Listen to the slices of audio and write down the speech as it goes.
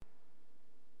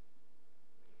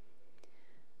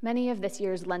Many of this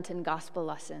year's Lenten gospel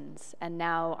lessons, and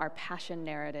now our passion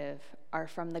narrative, are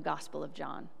from the Gospel of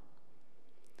John.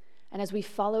 And as we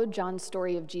followed John's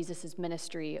story of Jesus'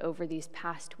 ministry over these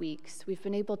past weeks, we've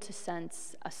been able to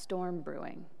sense a storm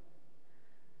brewing.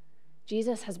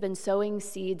 Jesus has been sowing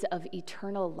seeds of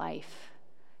eternal life,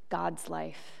 God's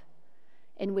life,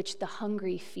 in which the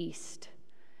hungry feast,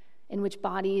 in which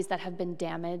bodies that have been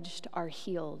damaged are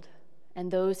healed, and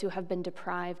those who have been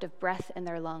deprived of breath in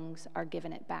their lungs are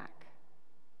given it back.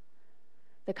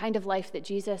 The kind of life that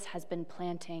Jesus has been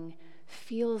planting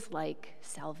feels like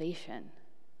salvation,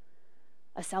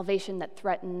 a salvation that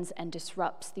threatens and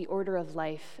disrupts the order of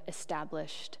life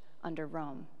established under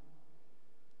Rome.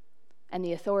 And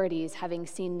the authorities, having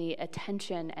seen the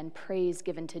attention and praise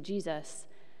given to Jesus,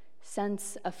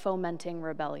 sense a fomenting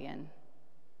rebellion.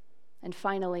 And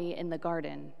finally, in the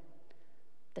garden,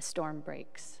 the storm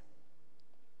breaks.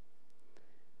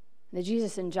 The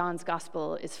Jesus in John's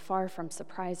gospel is far from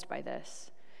surprised by this.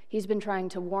 He's been trying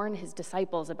to warn his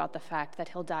disciples about the fact that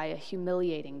he'll die a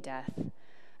humiliating death,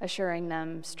 assuring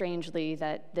them, strangely,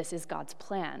 that this is God's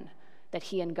plan, that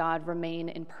he and God remain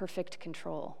in perfect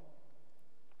control.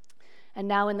 And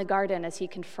now in the garden, as he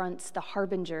confronts the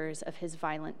harbingers of his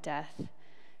violent death,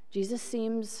 Jesus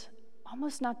seems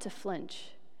almost not to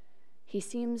flinch. He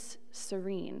seems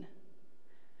serene,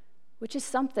 which is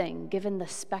something given the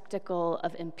spectacle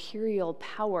of imperial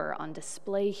power on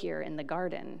display here in the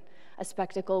garden, a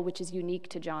spectacle which is unique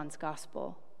to John's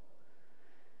gospel.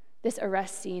 This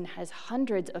arrest scene has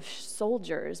hundreds of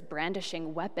soldiers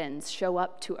brandishing weapons show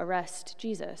up to arrest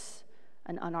Jesus,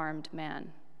 an unarmed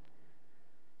man.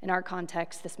 In our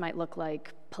context, this might look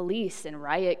like police in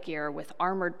riot gear with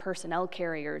armored personnel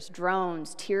carriers,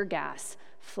 drones, tear gas,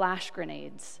 flash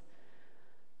grenades.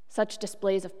 Such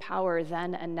displays of power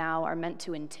then and now are meant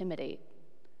to intimidate,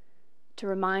 to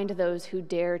remind those who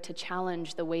dare to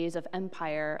challenge the ways of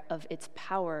empire of its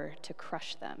power to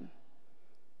crush them.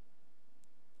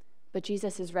 But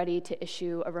Jesus is ready to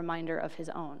issue a reminder of his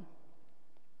own.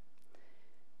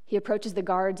 He approaches the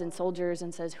guards and soldiers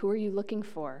and says, "Who are you looking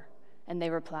for?" And they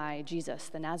reply, "Jesus,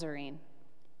 the Nazarene."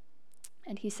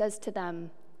 And he says to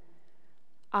them,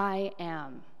 "I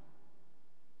am."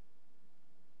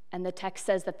 And the text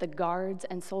says that the guards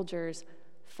and soldiers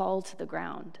fall to the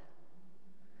ground.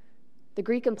 The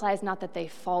Greek implies not that they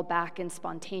fall back in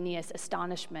spontaneous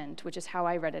astonishment, which is how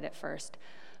I read it at first,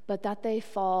 but that they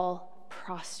fall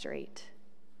prostrate.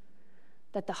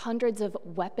 That the hundreds of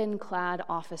weapon-clad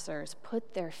officers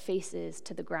put their faces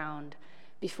to the ground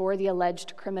before the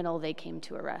alleged criminal they came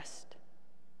to arrest.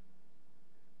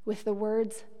 With the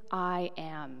words, "I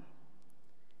am,"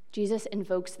 Jesus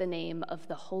invokes the name of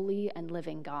the holy and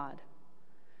living God,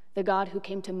 the God who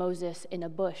came to Moses in a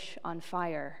bush on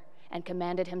fire and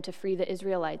commanded him to free the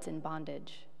Israelites in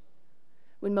bondage.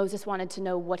 When Moses wanted to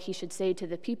know what he should say to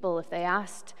the people if they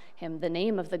asked him the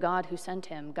name of the God who sent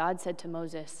him, God said to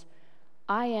Moses,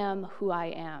 "I am who I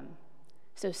am.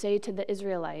 So say to the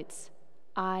Israelites,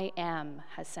 I am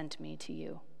has sent me to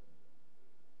you."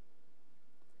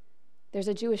 There's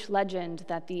a Jewish legend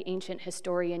that the ancient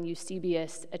historian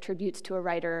Eusebius attributes to a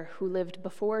writer who lived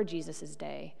before Jesus'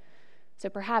 day. So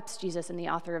perhaps Jesus and the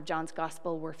author of John's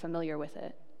gospel were familiar with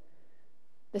it.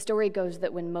 The story goes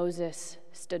that when Moses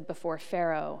stood before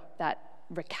Pharaoh, that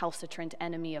recalcitrant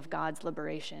enemy of God's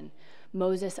liberation,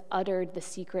 Moses uttered the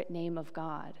secret name of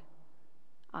God,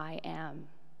 "I am."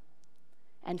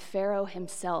 And Pharaoh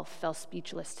himself fell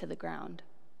speechless to the ground.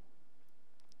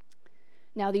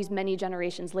 Now, these many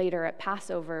generations later at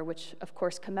Passover, which of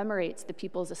course commemorates the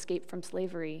people's escape from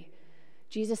slavery,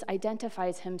 Jesus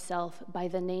identifies himself by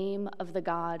the name of the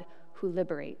God who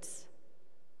liberates,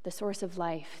 the source of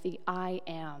life, the I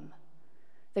am,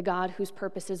 the God whose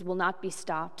purposes will not be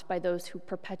stopped by those who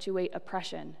perpetuate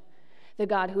oppression, the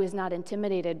God who is not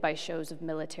intimidated by shows of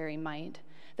military might,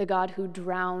 the God who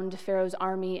drowned Pharaoh's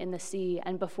army in the sea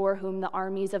and before whom the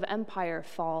armies of empire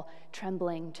fall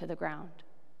trembling to the ground.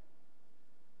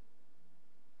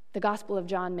 The Gospel of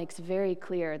John makes very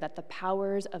clear that the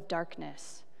powers of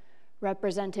darkness,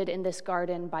 represented in this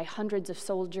garden by hundreds of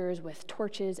soldiers with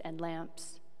torches and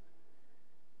lamps,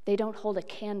 they don't hold a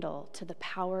candle to the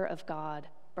power of God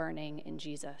burning in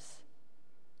Jesus.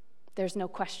 There's no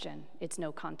question, it's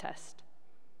no contest.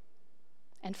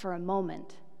 And for a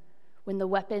moment, when the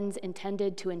weapons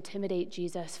intended to intimidate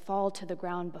Jesus fall to the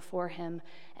ground before him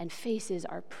and faces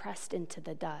are pressed into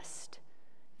the dust,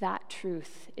 that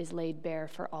truth is laid bare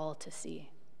for all to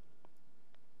see.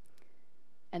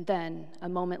 And then, a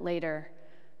moment later,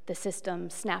 the system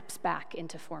snaps back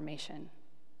into formation.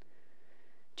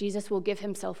 Jesus will give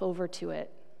himself over to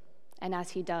it, and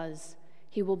as he does,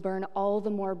 he will burn all the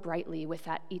more brightly with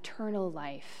that eternal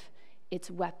life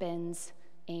its weapons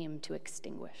aim to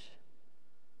extinguish.